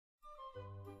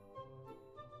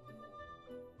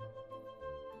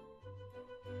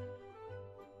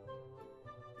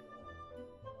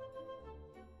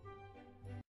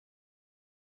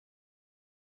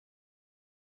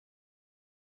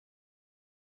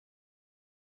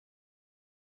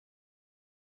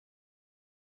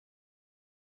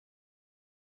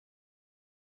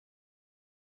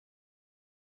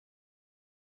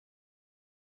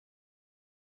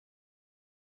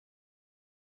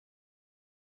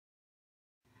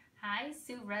Hi,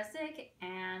 Sue Resig,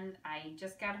 and I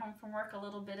just got home from work a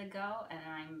little bit ago, and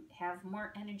I have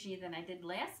more energy than I did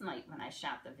last night when I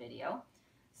shot the video.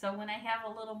 So when I have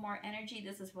a little more energy,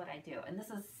 this is what I do. And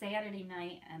this is Saturday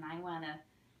night, and I want to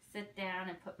sit down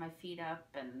and put my feet up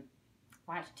and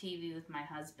watch TV with my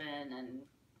husband, and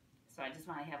so I just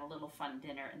want to have a little fun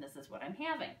dinner, and this is what I'm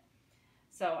having.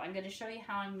 So I'm going to show you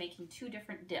how I'm making two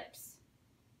different dips.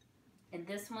 And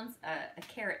this one's a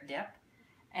carrot dip.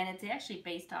 And it's actually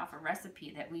based off a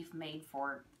recipe that we've made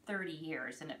for 30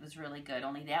 years, and it was really good.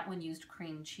 Only that one used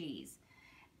cream cheese.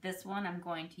 This one I'm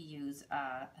going to use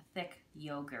a thick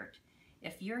yogurt.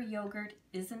 If your yogurt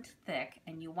isn't thick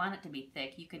and you want it to be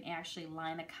thick, you can actually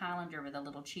line a colander with a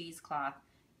little cheesecloth,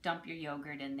 dump your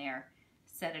yogurt in there,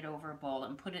 set it over a bowl,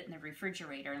 and put it in the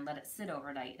refrigerator and let it sit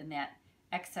overnight, and that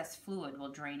excess fluid will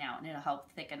drain out, and it'll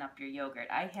help thicken up your yogurt.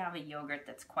 I have a yogurt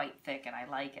that's quite thick, and I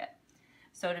like it.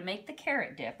 So to make the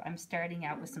carrot dip, I'm starting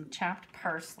out with some chopped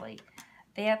parsley.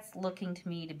 That's looking to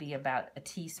me to be about a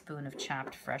teaspoon of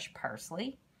chopped fresh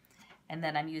parsley. And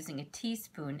then I'm using a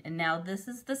teaspoon, and now this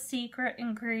is the secret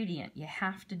ingredient. You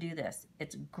have to do this.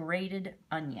 It's grated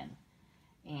onion.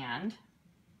 And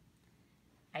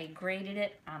I grated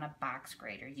it on a box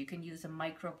grater. You can use a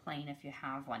microplane if you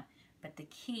have one. But the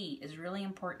key is really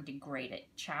important to grate it.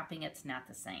 Chopping it's not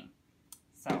the same.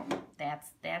 So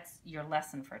that's your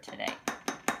lesson for today.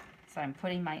 So I'm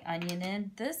putting my onion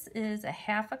in. This is a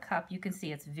half a cup. You can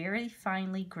see it's very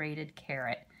finely grated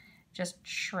carrot, just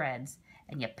shreds,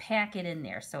 and you pack it in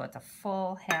there. So it's a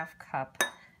full half cup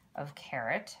of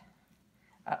carrot.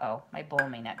 Uh-oh, my bowl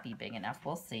may not be big enough.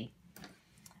 We'll see.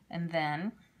 And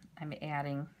then I'm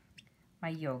adding my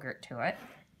yogurt to it.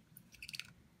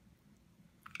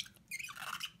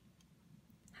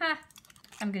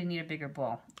 I'm gonna need a bigger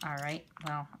bowl. All right,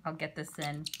 well, I'll get this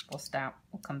in. We'll stop.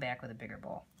 We'll come back with a bigger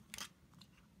bowl.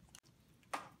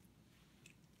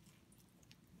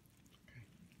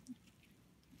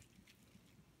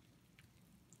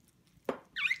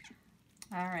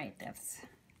 All right, that's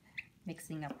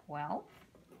mixing up well.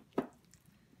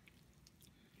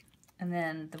 And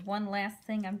then the one last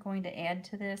thing I'm going to add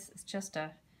to this is just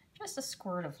a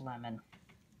squirt of lemon.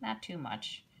 Not too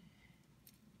much.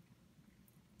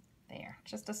 There,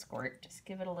 just a squirt. Just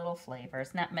give it a little flavor.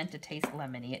 It's not meant to taste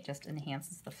lemony. It just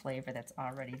enhances the flavor that's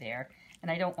already there. And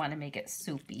I don't want to make it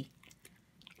soupy.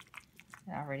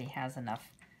 It already has enough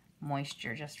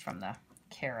moisture just from the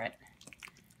carrot.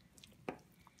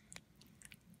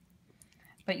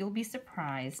 But you'll be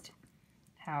surprised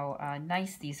how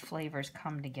nice these flavors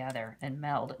come together and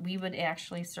meld. We would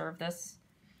actually serve this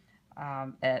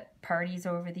at parties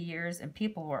over the years, and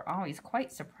people were always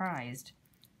quite surprised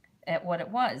at what it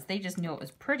was. They just knew it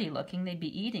was pretty looking. They'd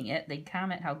be eating it. They'd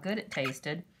comment how good it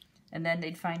tasted, and then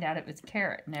they'd find out it was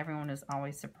carrot, and everyone was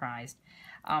always surprised.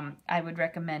 I would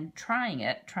recommend trying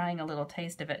a little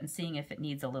taste of it, and seeing if it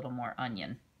needs a little more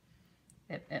onion.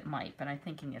 It might, but I'm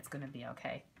thinking it's going to be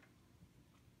okay.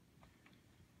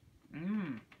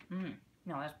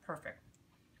 No, that's perfect.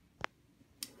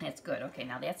 That's good. Okay,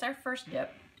 now that's our first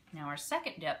dip. Now our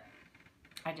second dip,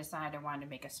 I decided I wanted to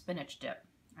make a spinach dip.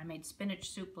 I made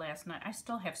spinach soup last night. I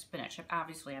still have spinach.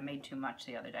 Obviously, I made too much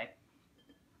the other day.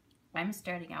 I'm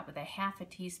starting out with a half a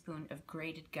teaspoon of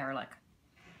grated garlic.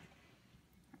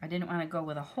 I didn't want to go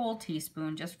with a whole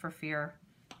teaspoon just for fear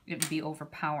it would be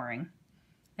overpowering.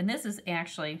 And this is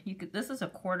actually, this is a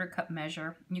 1/4 cup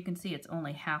measure. You can see it's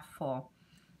only half full.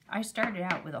 I started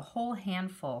out with a whole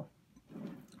handful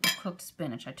of cooked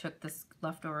spinach. I took this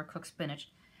leftover cooked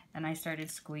spinach and I started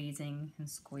squeezing and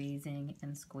squeezing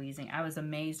and squeezing. I was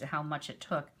amazed at how much it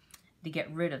took to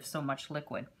get rid of so much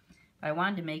liquid. I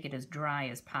wanted to make it as dry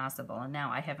as possible, and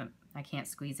now I can't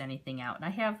squeeze anything out.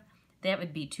 And that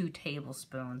would be 2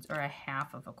 tablespoons or a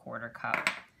half of a 1/4 cup,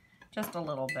 just a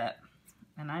little bit.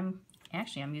 And I'm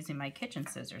using my kitchen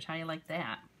scissors. How do you like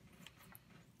that?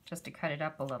 Just to cut it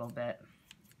up a little bit.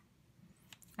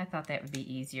 I thought that would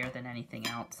be easier than anything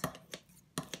else.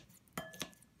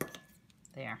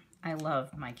 There. I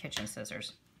love my kitchen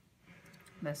scissors.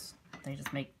 They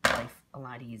just make life a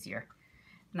lot easier.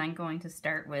 And I'm going to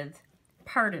start with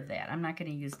part of that. I'm not going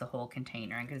to use the whole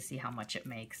container. I'm going to see how much it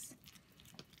makes.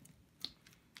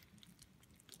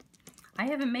 I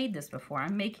haven't made this before.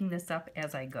 I'm making this up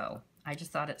as I go. I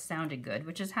just thought it sounded good,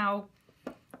 which is how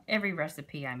every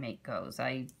recipe I make goes.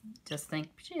 I just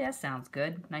think, gee, that sounds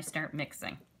good, and I start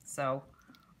mixing. So,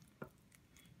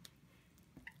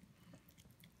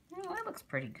 well, that looks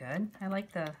pretty good. I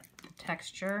like the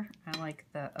texture. I like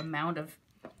the amount of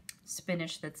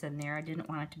spinach that's in there. I didn't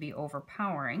want it to be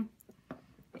overpowering.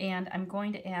 And I'm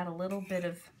going to add a little bit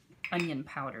of onion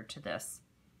powder to this.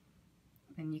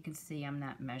 And you can see I'm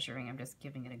not measuring, I'm just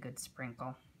giving it a good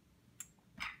sprinkle.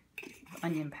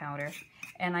 Onion powder.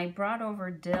 And I brought over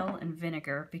dill and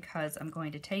vinegar because I'm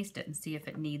going to taste it and see if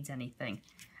it needs anything.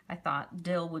 I thought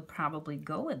dill would probably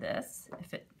go with this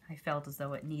if I felt as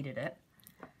though it needed it.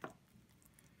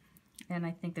 And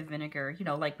I think the vinegar, you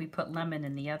know, like we put lemon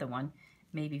in the other one,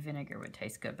 maybe vinegar would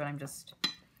taste good, but I'm just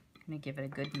going to give it a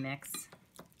good mix.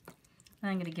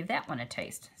 And I'm going to give that one a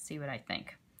taste, see what I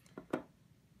think.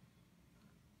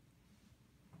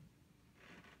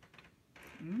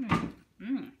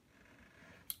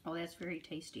 Oh, that's very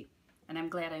tasty. And I'm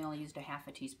glad I only used a half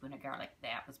a teaspoon of garlic.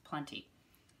 That was plenty.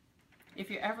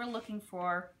 If you're ever looking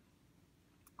for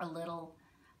a little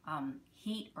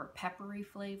heat or peppery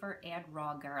flavor, add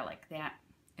raw garlic. That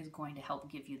is going to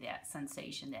help give you that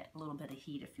sensation, that little bit of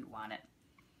heat if you want it.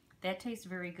 That tastes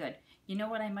very good. You know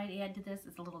what I might add to this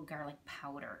is a little garlic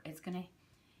powder.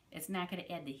 It's not gonna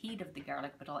add the heat of the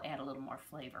garlic, but it'll add a little more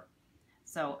flavor.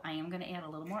 So I am gonna add a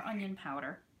little more onion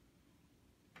powder.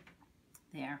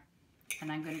 There. And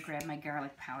I'm gonna grab my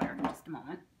garlic powder in just a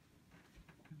moment.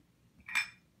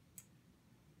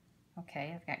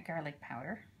 Okay, I've got garlic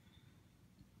powder.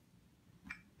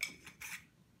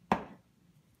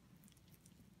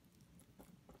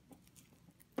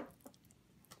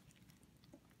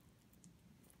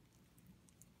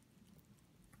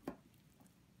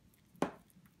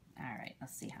 All right,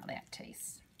 let's see how that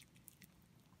tastes.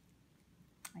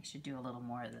 I should do a little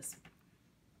more of this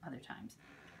other times.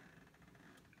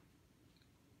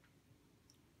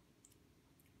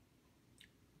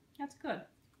 That's good.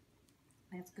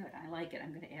 That's good. I like it. I'm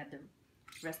going to add the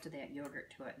rest of that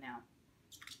yogurt to it now.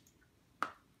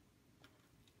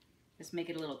 Just make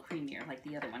it a little creamier like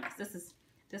the other one, because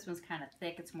this one's kind of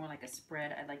thick. It's more like a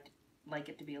spread. I like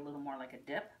it to be a little more like a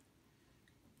dip.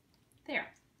 There.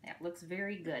 That looks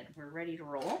very good. We're ready to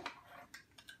roll.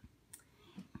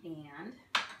 And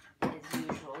as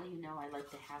usual, you know I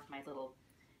like to have my little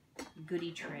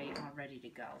goodie tray all ready to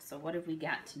go. So what have we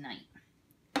got tonight?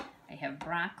 I have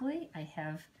broccoli. I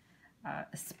have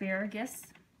asparagus,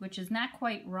 which is not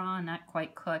quite raw, not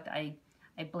quite cooked. I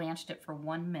blanched it for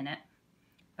 1 minute,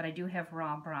 but I do have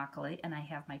raw broccoli, and I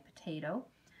have my potato.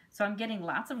 So I'm getting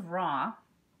lots of raw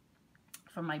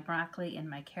from my broccoli and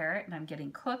my carrot, and I'm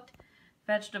getting cooked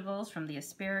vegetables from the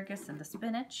asparagus and the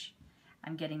spinach.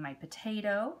 I'm getting my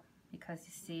potato, because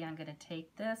you see I'm going to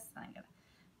take this, I'm going to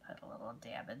put a little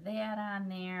dab of that on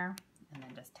there, and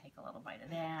then just take a little bite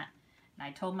of that. And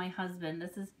I told my husband,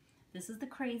 this is the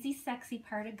crazy sexy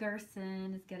part of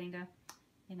Gerson, is getting to,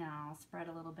 you know, spread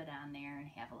a little bit on there and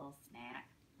have a little snack.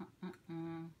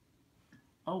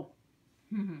 Oh.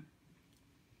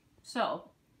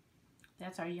 So,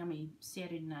 that's our yummy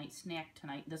Saturday night snack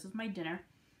tonight. This is my dinner.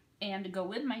 And to go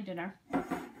with my dinner,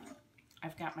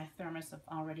 I've got my thermos of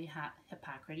already hot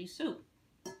Hippocrates soup.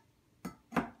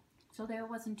 So that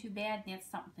wasn't too bad. That's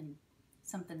something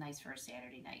nice for a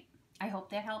Saturday night. I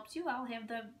hope that helps you. I'll have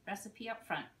the recipe up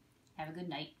front. Have a good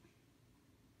night.